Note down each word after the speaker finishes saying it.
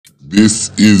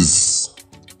This is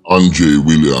André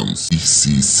Williams,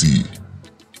 ECC,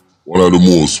 one of the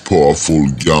most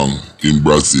powerful gang in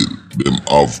Brazil. Them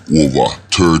have over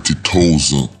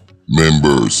 30,000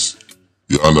 members.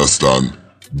 You understand?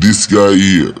 This guy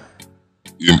here,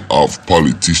 him have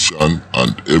politician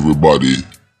and everybody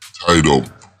tied up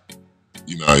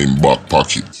in him back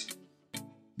pocket.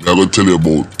 I'm going to tell you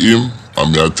about him and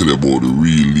I'm going to tell you about the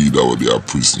real leader of their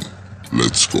prison.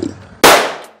 Let's go.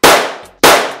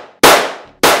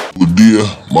 Good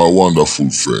day, my wonderful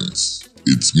friends.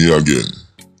 It's me again,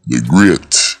 the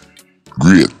great,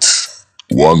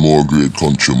 one more great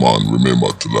countryman. Remember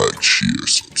to like, share,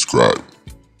 subscribe,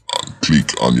 and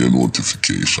click on your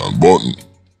notification button.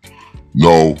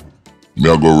 Now, me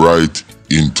I go right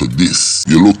into this.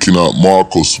 You're looking at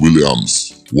Marcus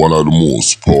Williams, one of the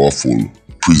most powerful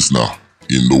prisoner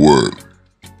in the world.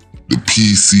 The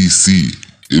PCC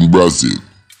in Brazil,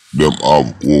 them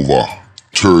have over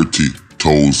 30,000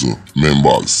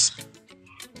 members.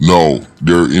 Now,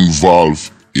 they're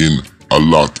involved in a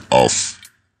lot of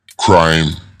crime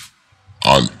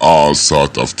and all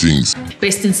sort of things.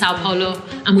 Based in Sao Paulo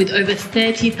and with over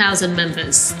 30,000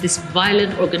 members, this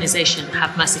violent organization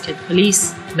have massacred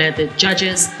police, murdered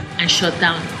judges, and shut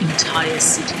down entire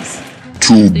cities.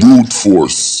 Through brute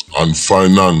force and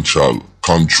financial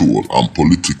control and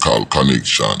political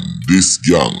connection, this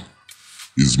gang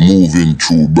is moving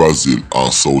through Brazil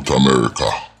and South America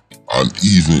and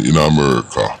even in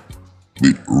America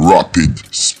with rapid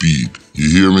speed. You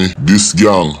hear me? This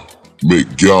gang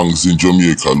make gangs in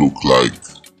Jamaica look like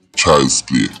child's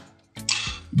play.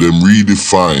 Them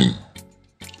redefine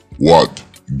what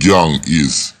gang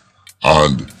is,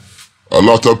 and a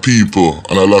lot of people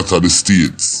and a lot of the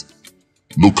states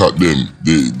look at them,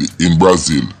 in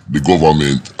Brazil, the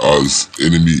government, as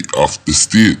enemy of the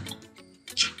state.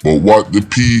 But what the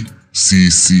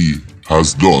PCC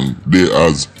has done, they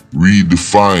has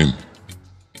redefined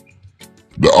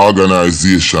the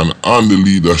organization and the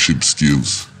leadership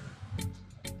skills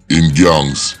in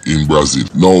gangs in Brazil.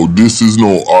 Now, this is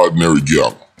no ordinary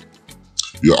gang.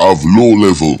 You have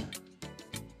low-level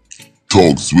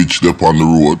thugs which they're on the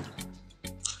road.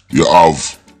 You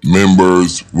have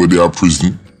members where they are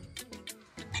prison.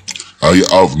 And you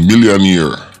have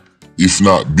millionaire, if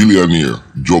not billionaire,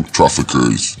 drug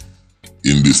traffickers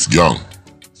in this gang.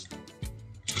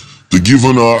 To give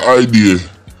an idea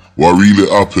what really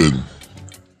happened,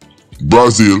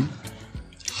 Brazil,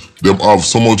 them have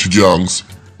so much gangs,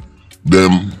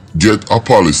 them get a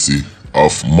policy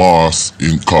of mass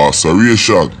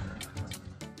incarceration.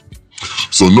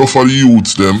 So enough of the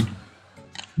youths them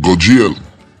go jail.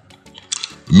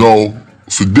 Now,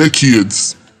 for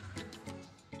decades,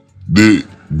 the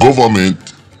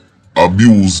government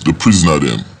abused the prisoner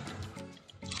them.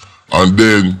 And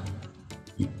then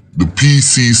the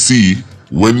PCC,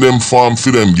 when them form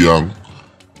for them gang,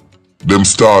 them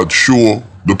start show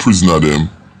the prisoner them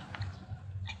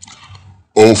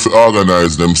how to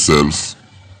organize themselves,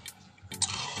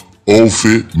 how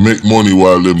to make money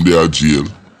while them they are jail,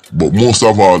 but most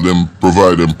of all them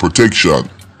provide them protection.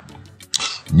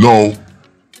 Now,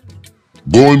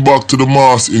 going back to the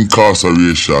mass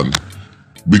incarceration,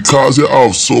 because you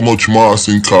have so much mass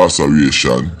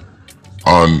incarceration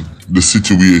and the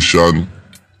situation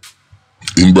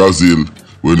in Brazil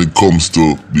when it comes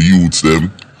to the youths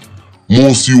them,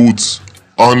 most youths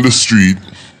on the street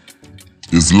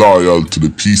is loyal to the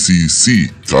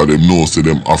PCC because them know say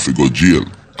them have to go jail,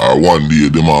 or one day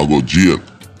them all go jail.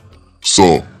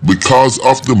 So because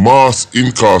of the mass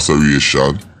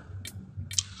incarceration,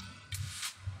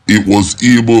 it was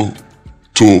able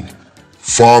to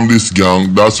form this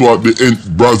gang. That's what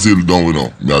Brazil done, you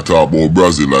know. Me I talk about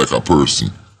Brazil like a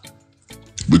person.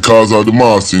 Because of the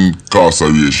mass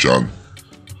incarceration,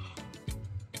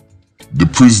 the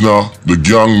prisoner, the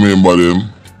gang member them,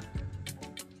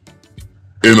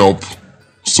 end up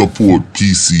support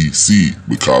PCC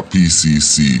because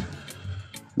PCC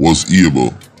was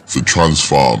able to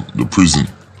transform the prison.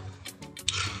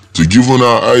 To give you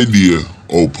an idea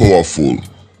how powerful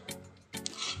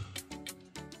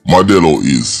Modelo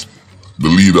is, the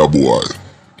leader boy,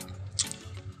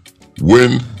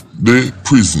 when the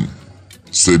prison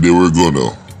said they were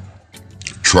gonna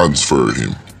transfer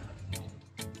him,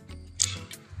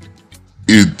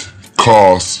 it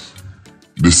cost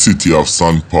the city of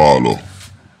Sao Paulo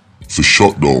to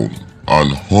shut down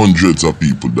and hundreds of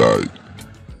people died.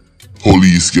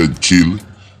 Police get killed,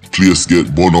 place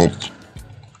get burned up,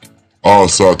 all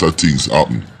sort of things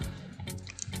happen.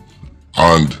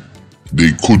 And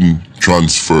they couldn't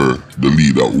transfer the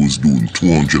leader who's doing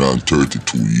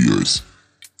 232 years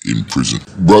in prison.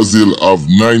 Brazil have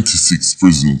 96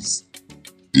 prisons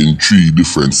in 3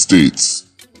 different states.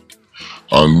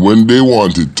 And when they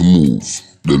wanted to move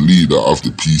the leader of the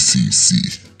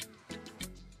PCC,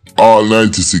 all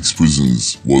 96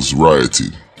 prisons was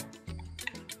rioting.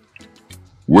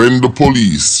 When the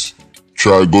police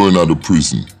try going at the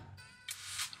prison,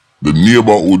 the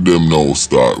neighborhood them now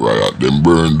start riot. Them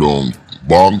burn down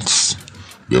banks,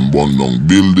 them burn down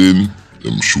building,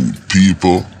 them shoot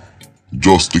people,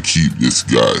 just to keep this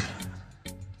guy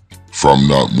from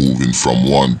not moving from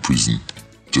one prison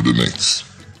to the next.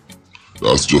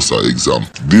 That's just an example.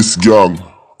 This gang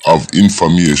have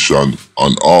information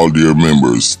on all their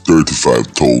members,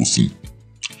 35,000.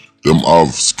 Them have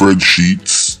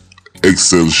spreadsheets,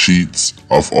 Excel sheets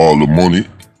of all the money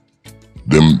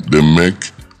them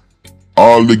make.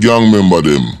 All the gang member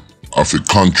them have to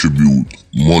contribute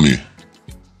money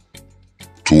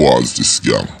towards this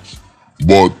gang.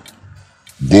 But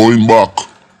going back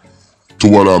to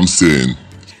what I'm saying,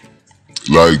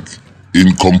 like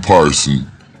in comparison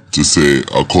to say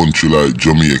a country like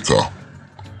Jamaica,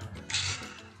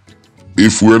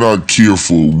 if we're not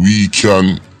careful, we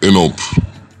can end up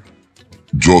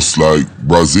just like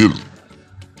Brazil,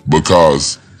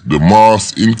 because the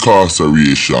mass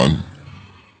incarceration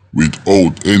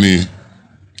without any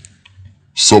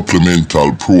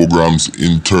supplemental programs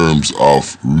in terms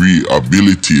of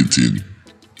rehabilitating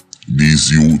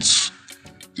these youths,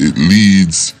 it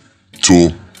leads to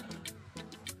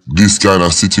this kind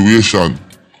of situation.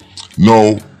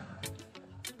 Now,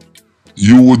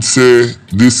 you would say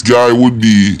this guy would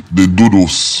be the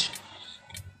DUDUS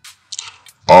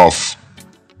of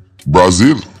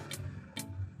Brazil.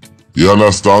 You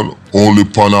understand? Only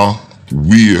on a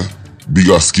way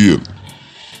bigger scale.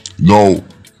 Now,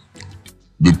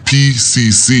 the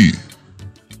PCC,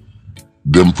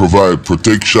 them provide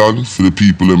protection for the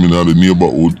people them in the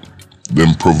neighborhood.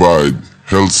 Them provide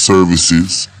health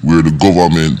services where the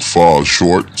government falls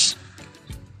short.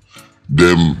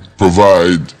 Them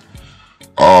provide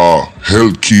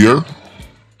health care.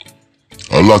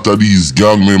 A lot of these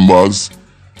gang members,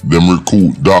 them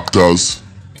recruit doctors.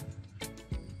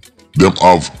 Them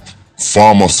have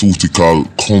pharmaceutical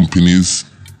companies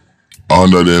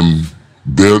under them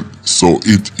belt, so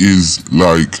it is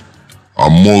like a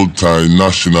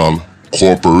multinational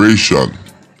corporation.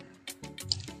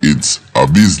 It's a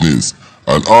business,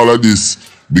 and all of this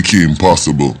became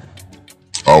possible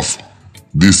of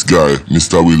this guy,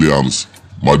 Mr. Williams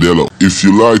Madelo. If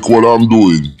you like what I'm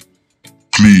doing,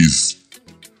 please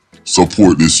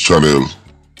support this channel.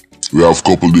 We have a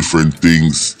couple different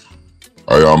things.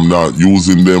 I am not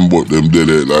using them, but them did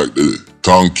it, like the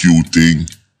thank you thing,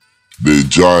 they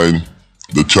join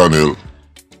the channel.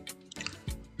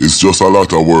 It's just a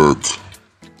lot of work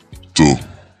to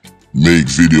make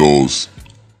videos,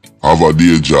 have a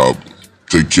day job,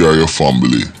 take care of your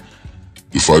family.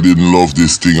 If I didn't love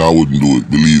this thing, I wouldn't do it,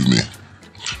 believe me.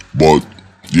 But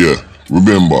yeah,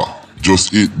 remember,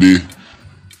 just hit the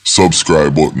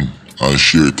subscribe button and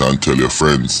share it and tell your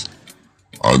friends.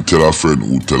 And tell a friend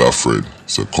who tell a friend.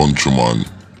 It's a countryman,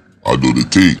 I do the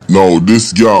thing. Now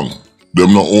this gang,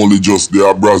 them not only just they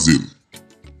are Brazil.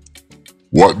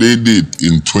 What they did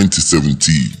in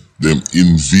 2017, them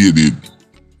invaded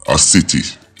a city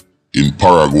in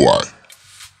Paraguay,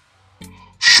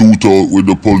 shoot out with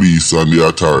the police and the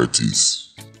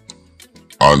authorities,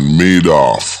 and made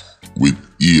off with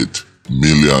 $8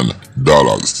 million.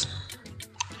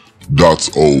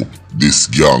 That's how this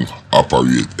gang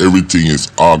operate. Everything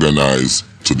is organized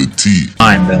to the T.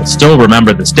 They'll still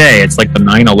remember this day. It's like the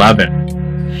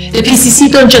 9/11. The PCC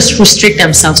don't just restrict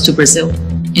themselves to Brazil.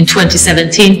 In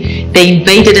 2017, they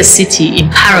invaded a city in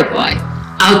Paraguay,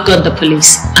 outgunned the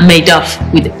police, and made off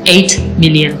with $8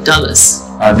 million.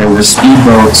 There were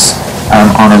speedboats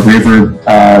on a river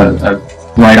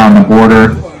right on the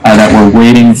border that were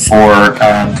waiting for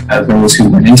those who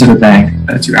went into the bank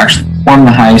to actually perform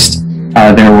the heist.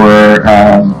 There were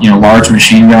large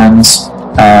machine guns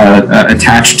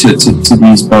attached to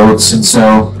these boats, and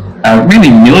so really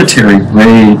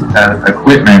military-grade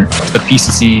equipment. The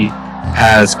PCC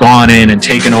has gone in and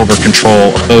taken over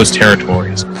control of those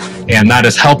territories, and that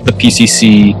has helped the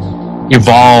PCC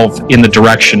evolve in the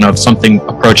direction of something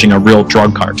approaching a real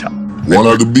drug cartel. One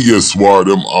of the biggest war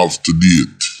them have to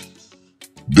date.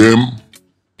 Them,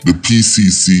 the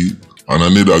PCC, and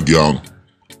another gang,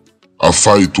 a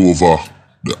fight over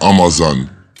the Amazon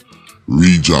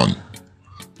region.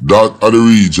 That are the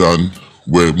region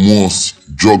where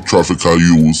most drug traffickers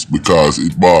use because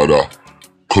it border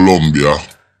Colombia,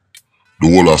 the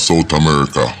whole of South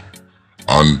America.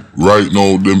 And right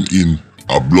now them in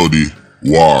a bloody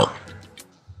war.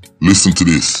 Listen to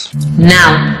this.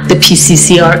 Now, the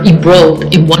PCC are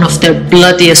embroiled in one of their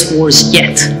bloodiest wars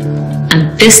yet.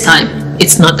 And this time,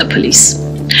 it's not the police.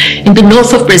 In the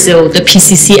north of Brazil, the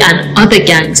PCC and other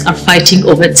gangs are fighting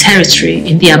over territory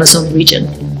in the Amazon region.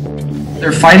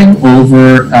 They're fighting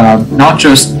over not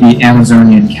just the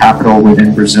Amazonian capital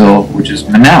within Brazil, which is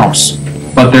Manaus,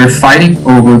 but they're fighting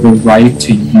over the right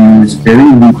to use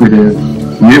very lucrative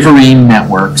riverine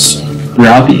networks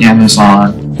throughout the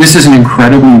Amazon. This is an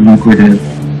incredibly lucrative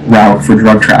route for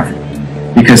drug trafficking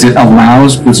because it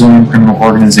allows Brazilian criminal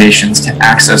organizations to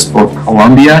access both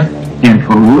Colombia and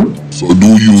Peru. So do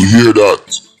you hear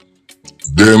that?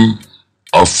 Them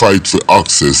are fight for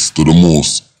access to the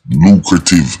most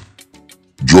lucrative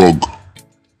drug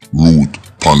route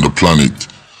on the planet.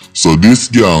 So this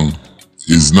gang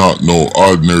is not no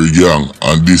ordinary gang,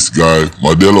 and this guy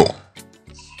Modelo.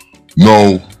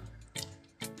 Now,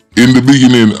 in the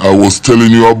beginning I was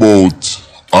telling you about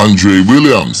André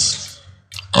Williams,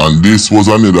 and this was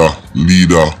another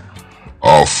leader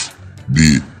of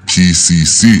the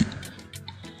PCC.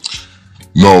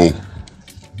 Now,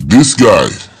 this guy,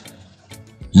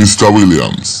 Mr.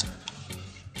 Williams,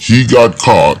 he got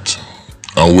caught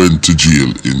and went to jail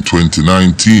in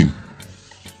 2019.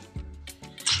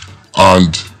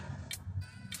 And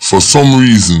for some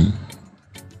reason,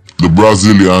 the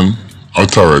Brazilian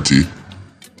authority,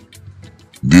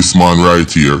 this man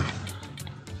right here,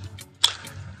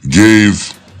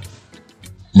 gave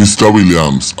Mr.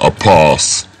 Williams a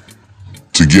pass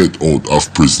to get out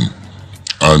of prison.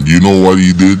 And you know what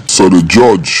he did? So the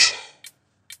judge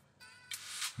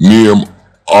named,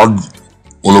 on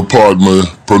pardon my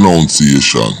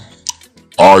pronunciation,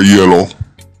 Yellow,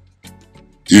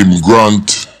 him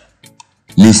grant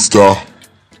Mr.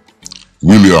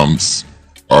 Williams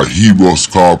a habeas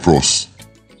corpus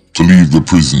to leave the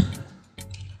prison.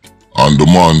 And the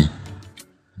man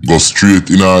go straight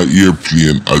in an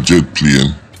airplane, a jet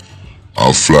plane,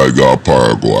 and fly to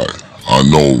Paraguay.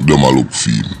 And now them a look for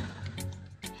him.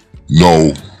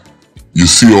 Now, you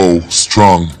see how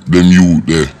strong them youth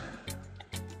there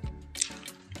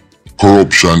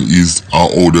corruption is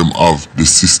and how them have the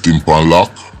system on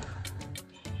lock.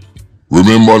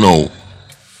 Remember now,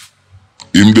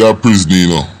 him there prison, you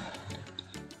know,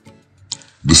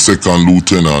 the second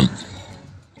lieutenant,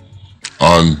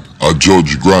 and a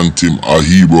judge grant him a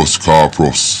habeas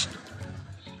corpus.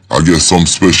 I guess some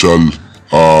special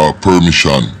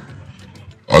permission,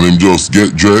 and him just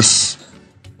get dressed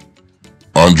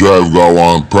and drive go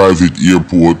one private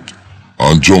airport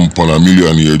and jump on a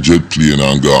millionaire jet plane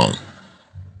and gone.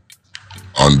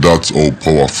 And that's how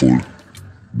powerful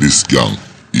this gang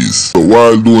is. So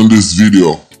while doing this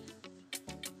video,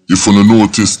 if you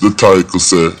notice the title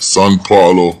say, Sao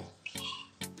Paulo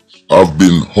have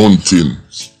been hunting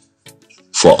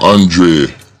for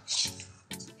André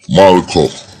Malco,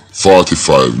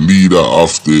 45, leader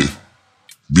of the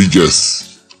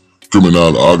biggest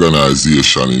criminal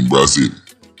organization in Brazil.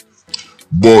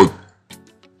 But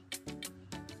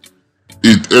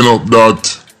it end up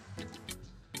that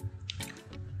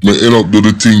may end up do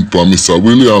the thing for Mr.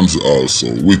 Williams also,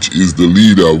 which is the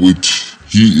leader, which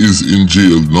he is in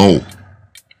jail now.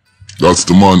 That's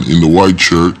the man in the white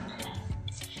shirt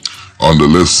on the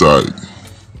left side.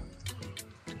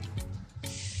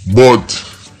 But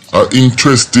an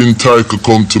interesting title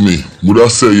come to me. Would I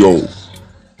say, yo,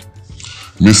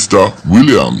 Mr.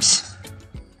 Williams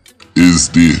is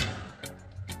the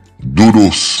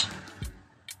DUDUS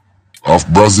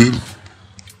of Brazil?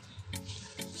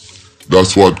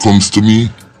 That's what comes to me.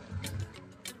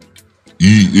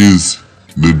 He is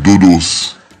the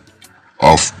DUDUS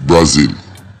of Brazil.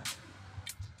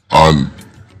 And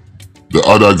the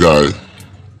other guy,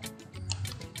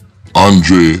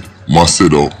 André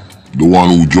Macedo, the one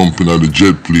who jumped in the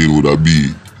jet plane, would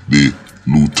be the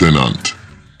lieutenant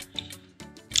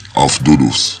of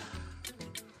DUDUS.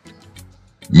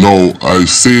 Now, I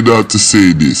say that to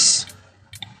say this.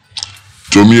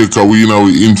 Jamaica, we in our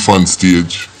infant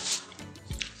stage,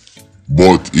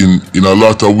 but in a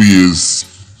lot of ways,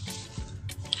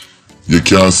 you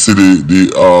can see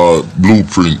the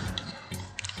blueprint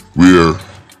where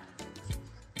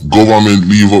government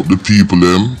leave up the people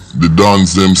them, the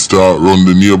dons them start run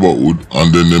the neighborhood,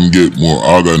 and then them get more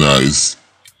organized,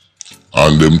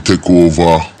 and them take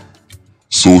over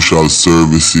social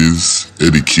services,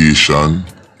 education,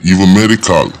 even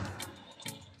medical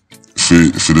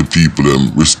for the people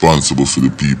them, responsible for the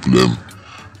people them.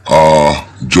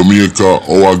 Jamaica,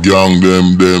 our gang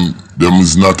them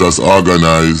is not as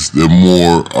organized, they're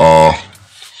more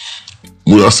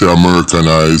would I say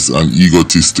Americanized and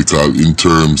egotistical in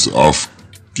terms of,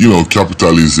 you know,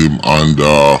 capitalism and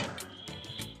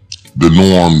the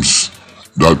norms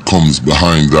that comes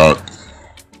behind that.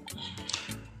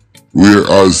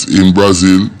 Whereas in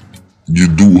Brazil, you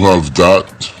do have that,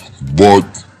 but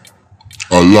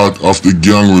a lot of the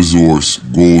gang resource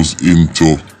goes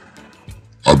into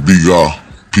a bigger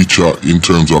picture in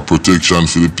terms of protection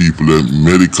for the people, and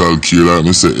medical care, like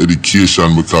I say,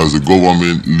 education, because the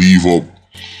government leave up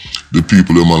the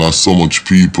people, them and so much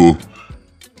people.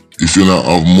 If you don't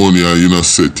have money and you're not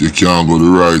set, you can't go the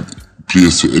right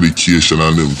place for education,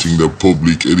 and them think the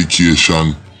public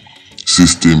education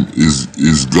system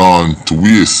is gone to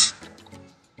waste.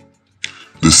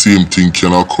 The same thing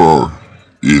can occur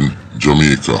in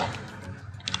Jamaica.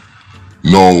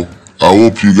 Now, I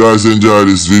hope you guys enjoy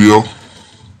this video,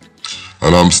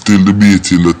 and I'm still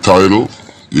debating the title,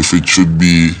 if it should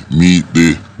be Meet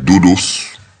the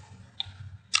DUDUS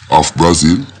of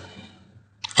Brazil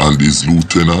and his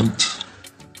lieutenant,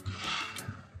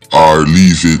 or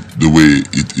leave it the way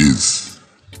it is.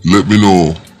 Let me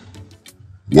know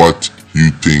what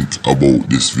you think about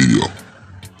this video.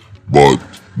 But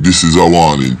this is a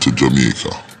warning to Jamaica.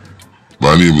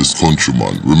 My name is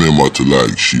Countryman. Remember to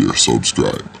like, share,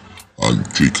 subscribe, and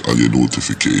click on your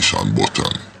notification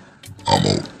button. I'm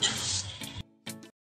out.